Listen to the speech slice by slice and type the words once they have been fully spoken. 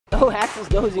Oh, Axel's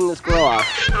dozing the squirrel off.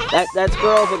 That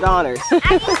squirrel's a goner.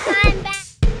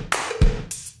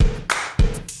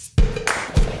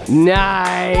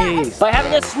 Nice! By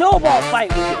having a snowball fight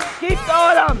with you. Keep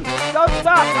throwing them! Don't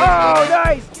stop! Oh,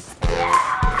 nice!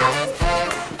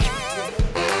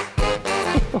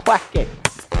 Whack it.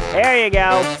 There you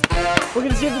go. We're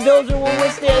gonna see if the dozer will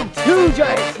withstand 2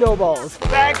 giant snowballs.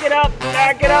 Back it up,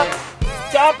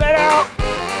 dump it out.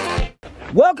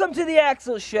 Welcome to the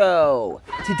Axel Show.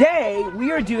 Today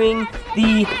we are doing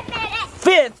the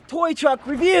 5th toy truck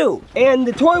review. And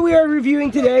the toy we are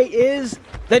reviewing today is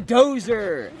the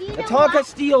Dozer. The Tonka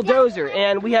Steel Dozer.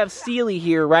 And we have Seely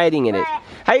here riding in it.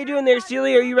 How you doing there,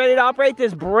 Seely? Are you ready to operate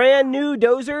this brand new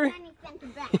Dozer?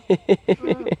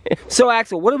 So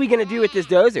Axel, what are we gonna do with this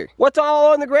dozer? What's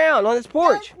all on the ground on this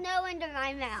porch? Snow into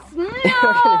my mouth. We're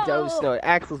gonna doze snow.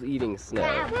 Axel's eating snow.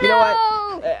 You know what?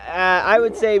 I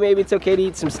would say maybe it's okay to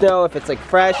eat some snow if it's like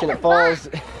fresh and it falls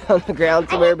on the ground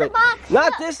somewhere, but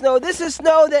not this snow. This is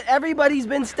snow that everybody's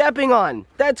been stepping on.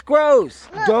 That's gross.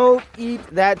 Don't eat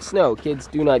that snow. Kids,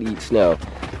 do not eat snow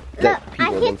that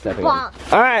people have been stepping on.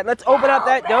 All right, let's open up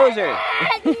that dozer.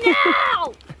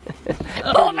 No!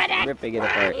 Open it! Ripping it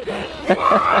apart.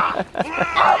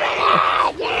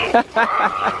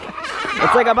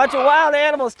 It's like a bunch of wild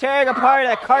animals tearing apart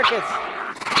a carcass.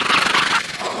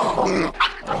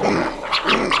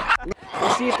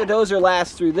 Let's see if the dozer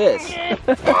lasts through this.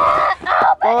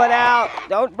 Pull it out.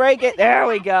 Don't break it. There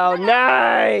we go.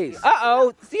 Nice.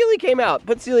 Uh-oh. Seely came out.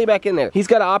 Put Seely back in there. He's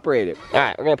got to operate it. All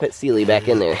right, we're going to put Seely back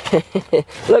in there.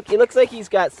 Look, he looks like he's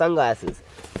got sunglasses.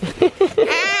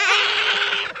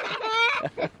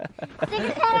 Stick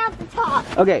his head out the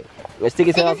top. Okay, let's stick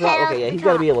his head out the top. Okay, yeah, he's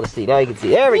got to be able to see. Now he can see.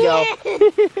 There we go.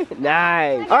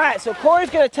 Nice. All right, so Cora's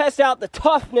going to test out the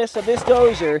toughness of this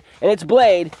dozer and its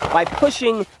blade by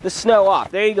pushing the snow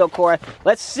off. There you go, Cora.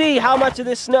 Let's see how much of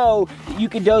this snow you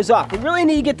can doze off. We really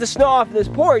need to get the snow off of this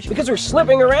porch because we're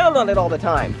slipping around on it all the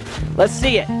time. Let's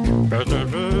see it.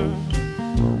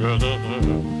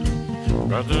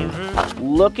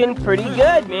 Looking pretty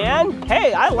good, man.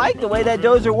 Hey, I like the way that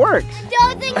dozer works.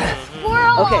 Dozing the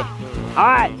squirrel. Okay. All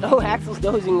right. Oh, Axel's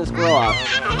dozing the squirrel off.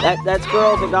 That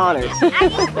squirrel's a goner.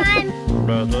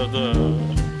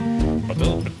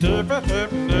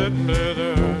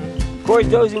 Cora's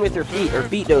dozing with her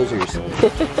feet dozers.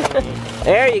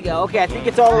 There you go. Okay, I think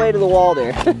it's all the way to the wall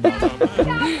there.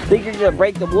 I think you're gonna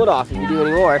break the wood off if you do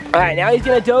any more. All right, now he's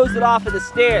gonna doze it off of the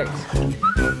stairs.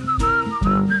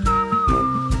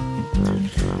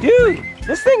 Dude,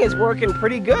 this thing is working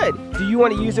pretty good. Do you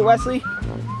want to use it, Wesley?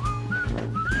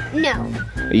 No.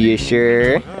 Are you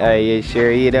sure? Are you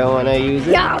sure you don't want to use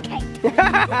it? No, okay.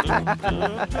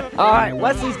 All right,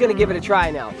 Wesley's gonna give it a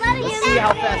try now. Let's see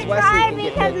how fast Wesley can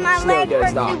get the snow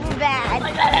dozed off. All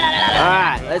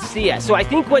right, let's see it. So I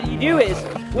think what you do is,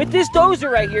 with this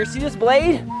dozer right here, see this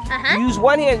blade? You use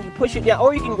one hand, you push it down,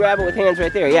 or you can grab it with hands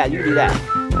right there. Yeah, you can do that.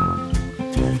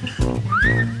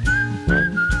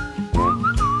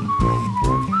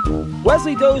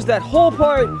 Wesley dozed that whole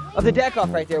part of the deck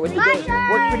off right there with the dozer.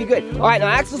 Worked pretty good. All right, now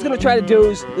Axel's gonna try to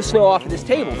doze the snow off of this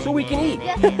table so we can eat.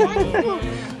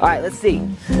 All right, let's see.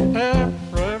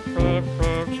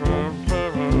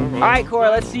 All right, Cora,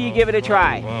 let's see you give it a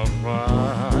try.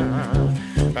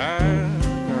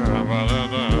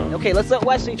 Okay, let's let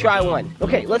Wesley try one.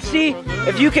 Okay, let's see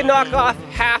if you can knock off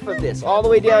half of this all the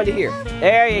way down to here.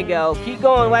 There you go. Keep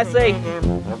going, Wesley.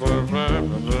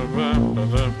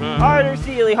 Harder,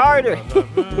 Seely, harder.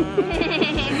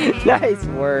 Nice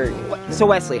work. So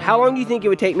Wesley, how long do you think it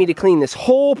would take me to clean this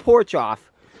whole porch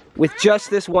off with just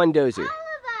this one dozer?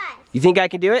 You think I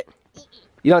can do it?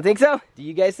 You don't think so? Do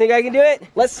you guys think I can do it?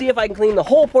 Let's see if I can clean the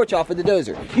whole porch off with the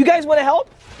dozer. You guys want to help?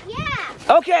 Yeah.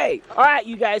 Okay. All right,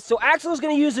 you guys. So Axel's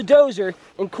going to use the dozer,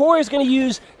 and Cora's going to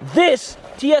use this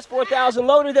TS4000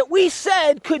 loader that we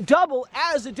said could double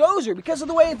as a dozer because of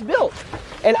the way it's built.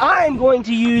 And I'm going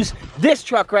to use this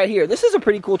truck right here. This is a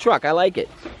pretty cool truck. I like it.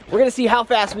 We're going to see how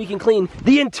fast we can clean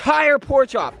the entire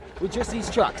porch off with just these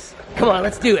trucks. Come on,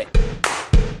 let's do it.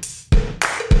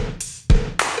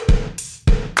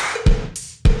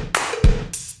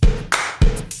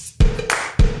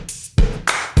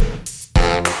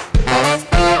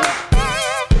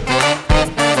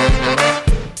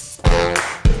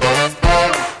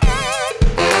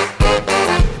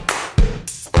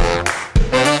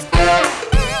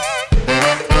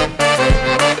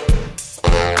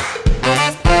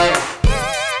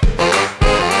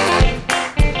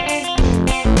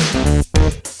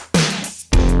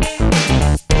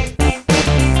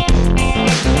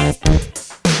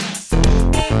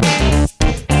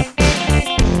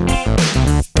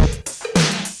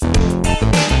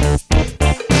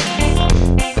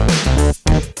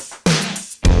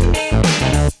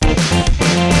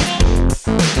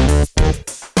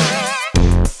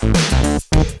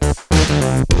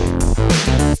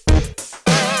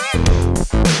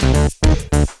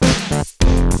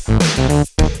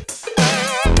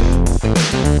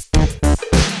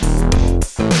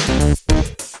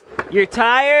 You're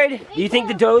tired? Do you think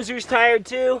the dozer's tired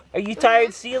too? Are you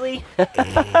tired, Sealy?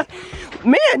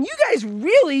 Man, you guys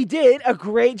really did a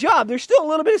great job. There's still a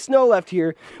little bit of snow left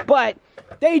here, but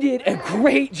they did a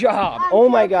great job. Oh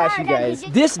my gosh, you guys.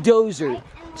 This dozer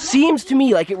seems to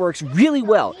me like it works really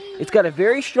well. It's got a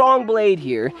very strong blade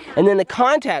here, and then the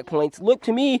contact points look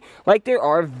to me like they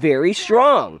are very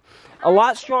strong. A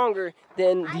lot stronger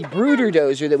than the brooder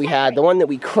dozer that we had, the one that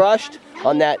we crushed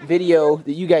on that video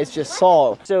that you guys just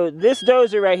saw. So this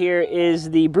dozer right here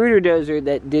is the brooder dozer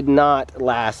that did not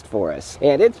last for us.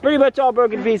 And it's pretty much all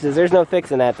broken to pieces. There's no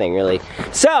fixing that thing really.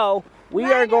 So we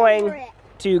are going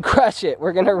to crush it.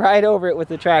 We're gonna ride over it with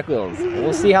the track wheels.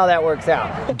 We'll see how that works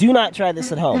out. Do not try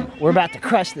this at home. We're about to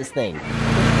crush this thing.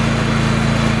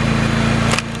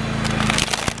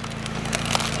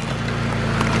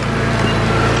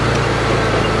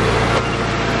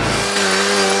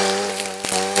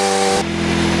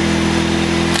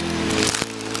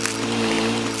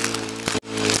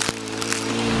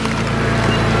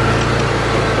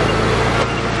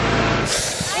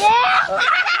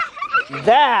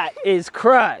 That is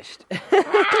crushed.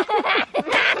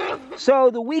 So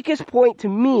the weakest point to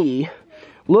me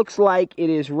looks like it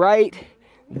is right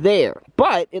there,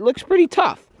 but it looks pretty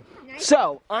tough.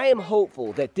 So I am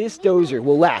hopeful that this dozer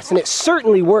will last, and it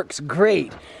certainly works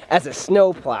great as a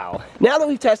snowplow. Now that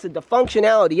we've tested the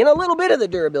functionality and a little bit of the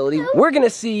durability, we're gonna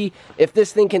see if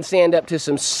this thing can stand up to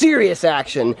some serious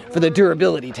action for the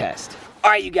durability test.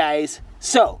 All right, you guys,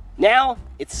 so now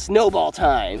it's snowball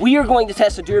time. We are going to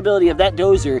test the durability of that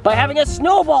dozer by having a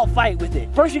snowball fight with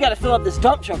it. First, we gotta fill up this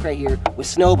dump truck right here with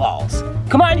snowballs.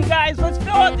 Come on, you guys, let's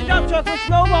fill up the dump truck with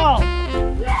snowballs.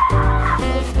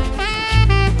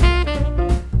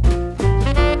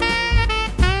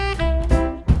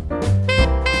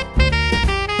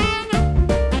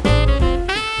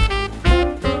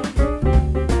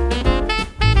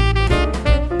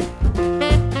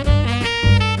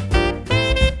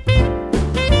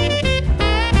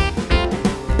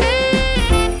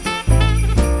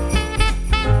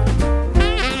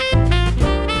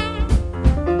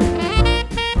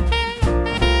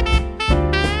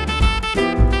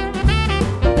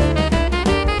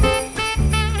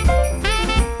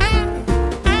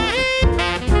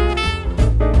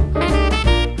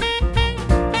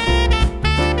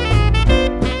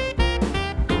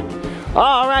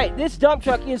 All right, this dump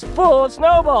truck is full of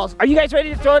snowballs. Are you guys ready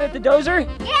to throw it at the dozer?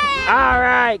 Yeah! All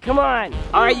right, come on.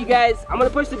 All right, you guys, I'm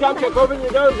gonna push the dump truck over to the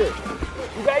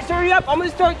dozer. You guys hurry up, I'm gonna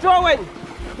start throwing.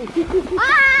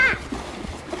 Ah!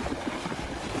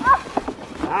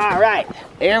 All right,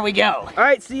 there we go. All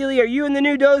right, Sealy, are you and the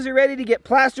new dozer ready to get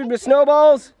plastered with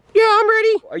snowballs? Yeah, I'm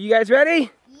ready. Are you guys ready?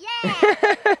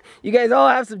 Yeah! You guys all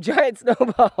have some giant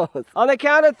snowballs. On the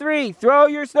count of 3, throw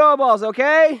your snowballs,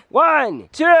 okay? 1,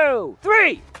 2,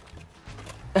 3.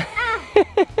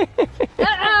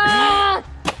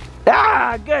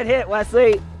 Ah, good hit,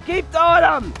 Wesley. Keep throwing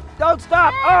them. Don't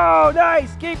stop. Oh,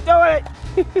 nice. Keep doing it.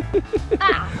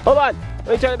 Hold on. Let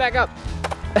me turn it back up.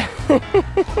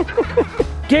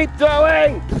 Keep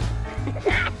throwing.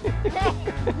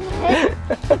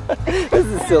 This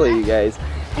is silly, you guys.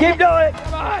 Keep doing it.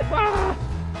 Come on. Ah,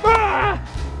 ah,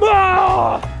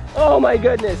 ah. Oh my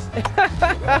goodness.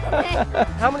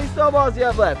 How many snowballs do you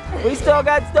have left? We still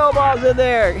got snowballs in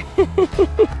there.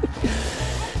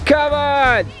 Come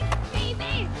on.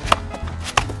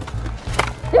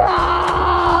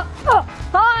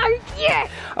 Yeah.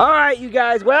 All right, you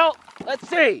guys. Well, let's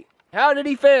see. How did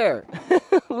he fare?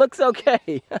 Looks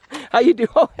okay. How you doing?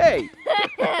 Oh, hey.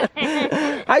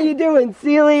 How you doing,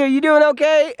 Sealy? Are you doing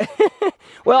okay?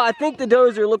 Well, I think the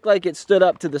dozer looked like it stood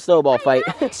up to the snowball fight.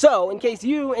 So, in case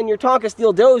you and your Tonka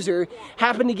Steel Dozer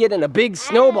happen to get in a big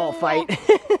snowball fight,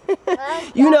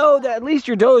 you know that at least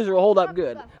your dozer will hold up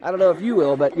good. I don't know if you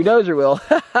will, but your dozer will.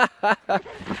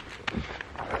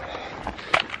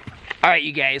 All right,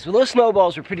 you guys, well, those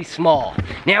snowballs are pretty small.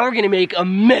 Now we're gonna make a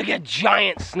mega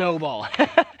giant snowball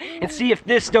and see if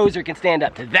this dozer can stand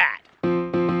up to that.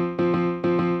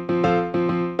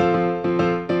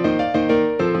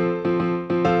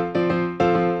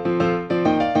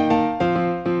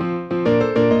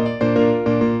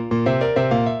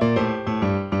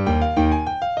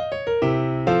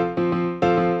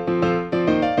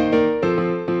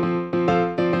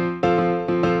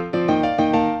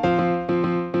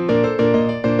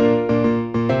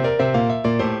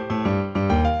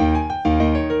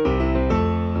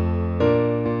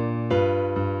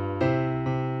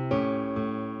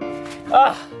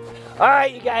 All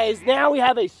right, you guys, now we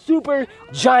have a super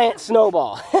giant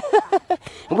snowball.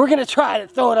 And we're gonna try to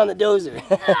throw it on the dozer.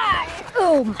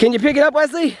 Can you pick it up,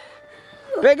 Wesley?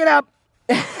 Pick it up.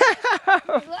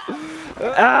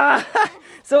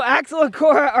 So Axel and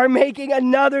Cora are making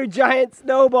another giant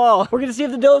snowball. We're gonna see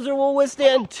if the dozer will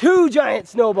withstand 2 giant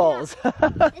snowballs. This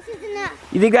is enough.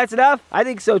 You think that's enough? I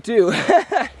think so too.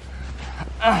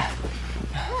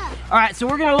 All right, so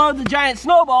we're gonna load the giant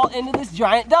snowball into this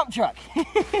giant dump truck.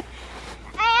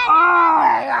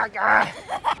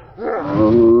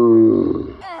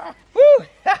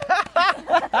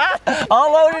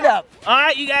 All loaded up. All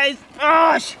right, you guys.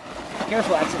 Push.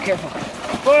 Careful, Axel, careful.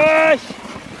 Push.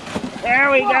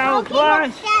 There we go.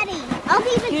 Push. I'll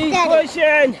keep it Keep steady.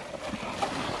 pushing.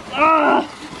 Oh,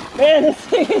 man, this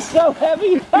thing is so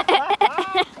heavy.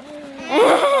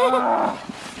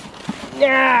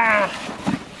 Yeah.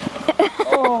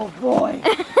 Oh boy.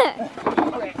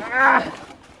 Okay.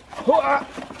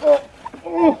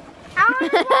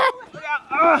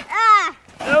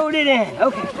 Load it in.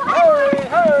 Okay. Hurry,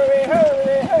 hurry,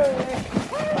 hurry, hurry.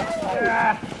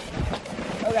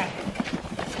 Okay.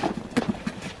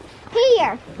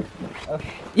 Here.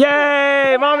 Okay.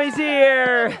 Yay! Mommy's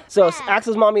here! So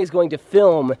Axel's mommy is going to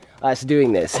film us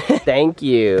doing this. Thank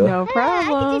you. No I can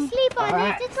problem. just sleep on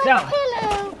Alright, it. It's like a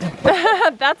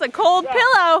pillow. That's a cold pillow.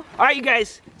 All right, you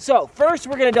guys. So first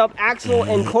we're gonna dump Axel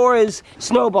and Cora's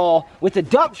snowball with the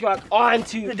dump truck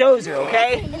onto the dozer,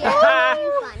 okay?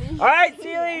 All right,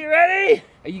 Sealy, you ready?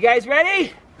 Are you guys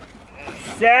ready?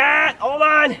 Set, hold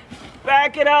on.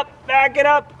 Back it up,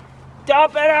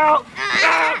 dump it out.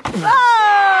 Oh!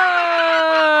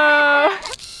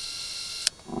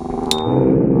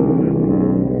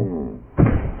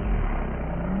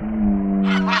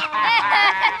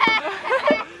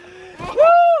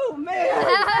 Woo, man!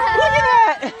 Look at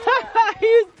that!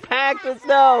 He's packed with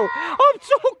snow. I'm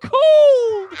so cold!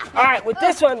 All right, with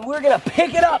this one, we're gonna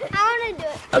pick it up. I want to do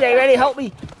it. Okay, ready? Help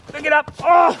me. Pick it up.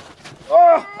 Oh,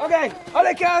 okay. On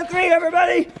the count of 3,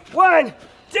 everybody. 1,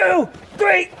 2,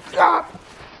 3. Stop.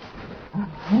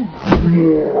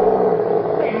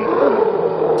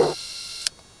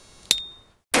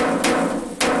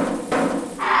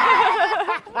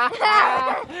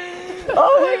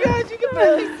 Oh my gosh, you can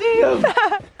barely see him.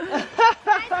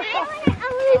 I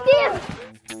want to do.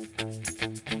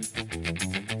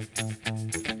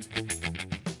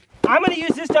 I'm gonna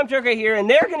use this dump truck right here, and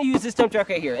they're gonna use this dump truck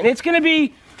right here. And it's gonna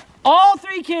be all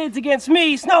 3 kids against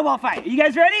me, snowball fight. Are you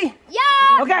guys ready? Yeah.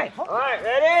 Okay. All right,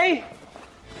 ready?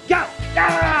 Go.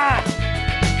 Ah!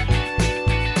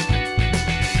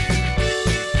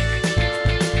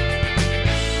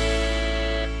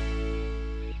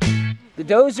 The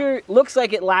dozer looks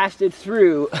like it lasted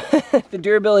through the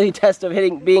durability test of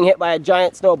being hit by a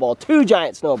giant snowball, 2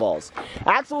 giant snowballs.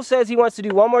 Axel says he wants to do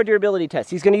 1 more durability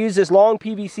test. He's going to use this long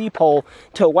PVC pole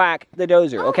to whack the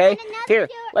dozer, okay? Here,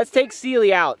 let's take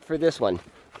Sealy out for this one.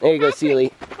 There you go,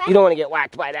 Sealy. You don't want to get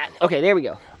whacked by that. Okay, there we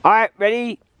go. All right,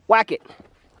 ready? Whack it.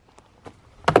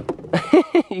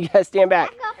 You guys stand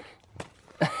back.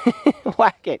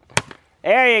 Whack it.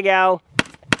 There you go.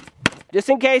 Just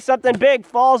in case something big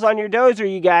falls on your dozer,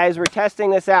 you guys, we're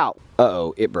testing this out.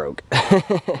 Uh-oh, it broke.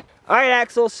 All right,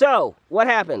 Axel, so what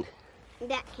happened?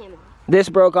 That came off. This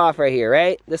broke off right here,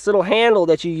 right? This little handle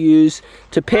that you use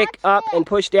to pick up and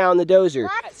push down the dozer.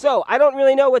 So I don't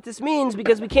really know what this means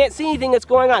because we can't see anything that's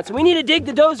going on. So we need to dig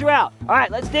the dozer out. All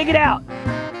right, let's dig it out.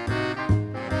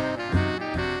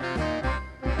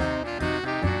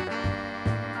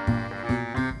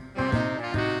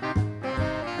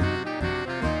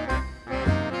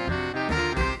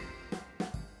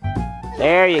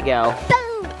 There you go.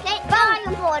 Boom. Now you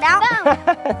can pull it out.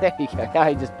 There you go. Now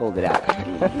he just pulled it out.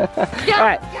 All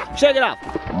right, shake it off.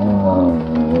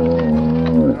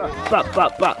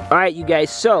 All right, you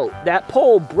guys, so that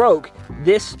pole broke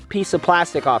this piece of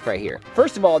plastic off right here.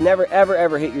 First of all, never ever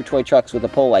ever hit your toy trucks with a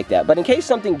pole like that. But in case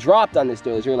something dropped on this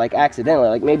dozer, like accidentally,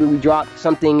 like maybe we dropped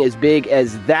something as big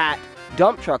as that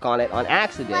dump truck on it on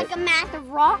accident. Like a massive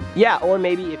rock? Yeah, or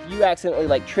maybe if you accidentally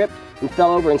like tripped and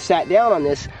fell over and sat down on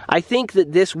this, I think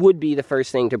that this would be the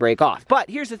first thing to break off. But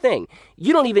here's the thing,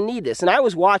 you don't even need this. And I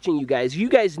was watching you guys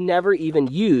never even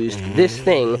used this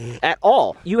thing at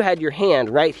all. You had your hand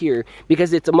right here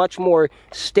because it's a much more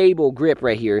stable grip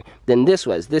right here than this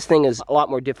was. This thing is a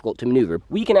lot more difficult to maneuver.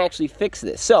 We can actually fix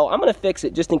this. So I'm gonna fix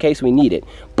it just in case we need it.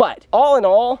 But all in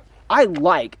all, I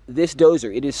like this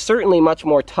dozer. It is certainly much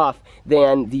more tough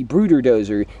than the Brooder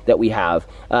dozer that we have.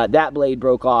 That blade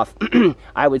broke off,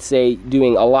 I would say,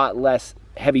 doing a lot less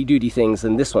heavy-duty things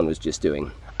than this one was just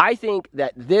doing. I think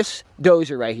that this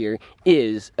dozer right here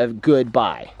is a good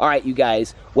buy. All right, you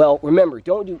guys. Well, remember,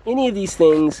 don't do any of these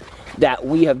things that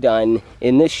we have done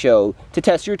in this show to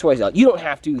test your toys out. You don't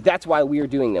have to. That's why we are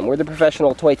doing them. We're the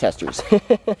professional toy testers.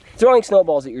 Throwing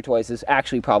snowballs at your toys is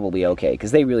actually probably okay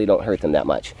because they really don't hurt them that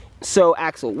much. So,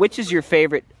 Axel, which is your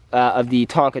favorite of the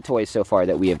Tonka toys so far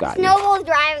that we have gotten? Snowball's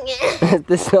driving it.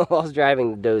 The snowball's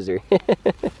driving the dozer.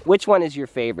 Which one is your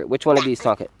favorite? Which one of these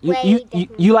Tonka?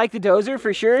 You like the dozer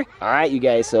for sure? All right, you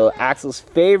guys. So Axel's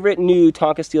favorite new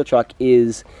Tonka steel truck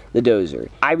is the dozer.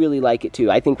 I really like it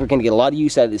too. I think we're gonna get a lot of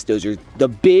use out of this dozer. The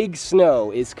big snow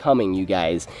is coming, you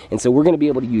guys, and so we're gonna be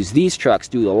able to use these trucks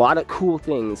to do a lot of cool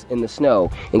things in the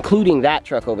snow, including that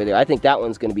truck over there. I think that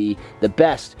one's gonna be the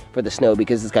best for the snow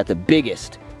because it's got the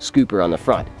biggest scooper on the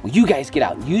front. Well, you guys get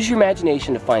out and use your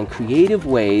imagination to find creative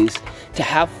ways to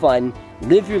have fun,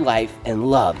 live your life, and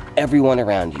love everyone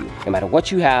around you. No matter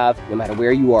what you have, no matter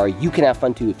where you are, you can have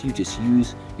fun too if you just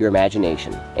use your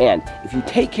imagination. And if you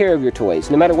take care of your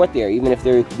toys, no matter what they are, even if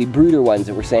they're the brooder ones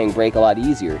that we're saying break a lot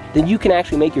easier, then you can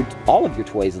actually make all of your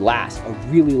toys last a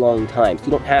really long time. So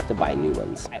you don't have to buy new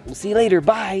ones. All right, we'll see you later.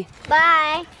 Bye.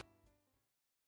 Bye.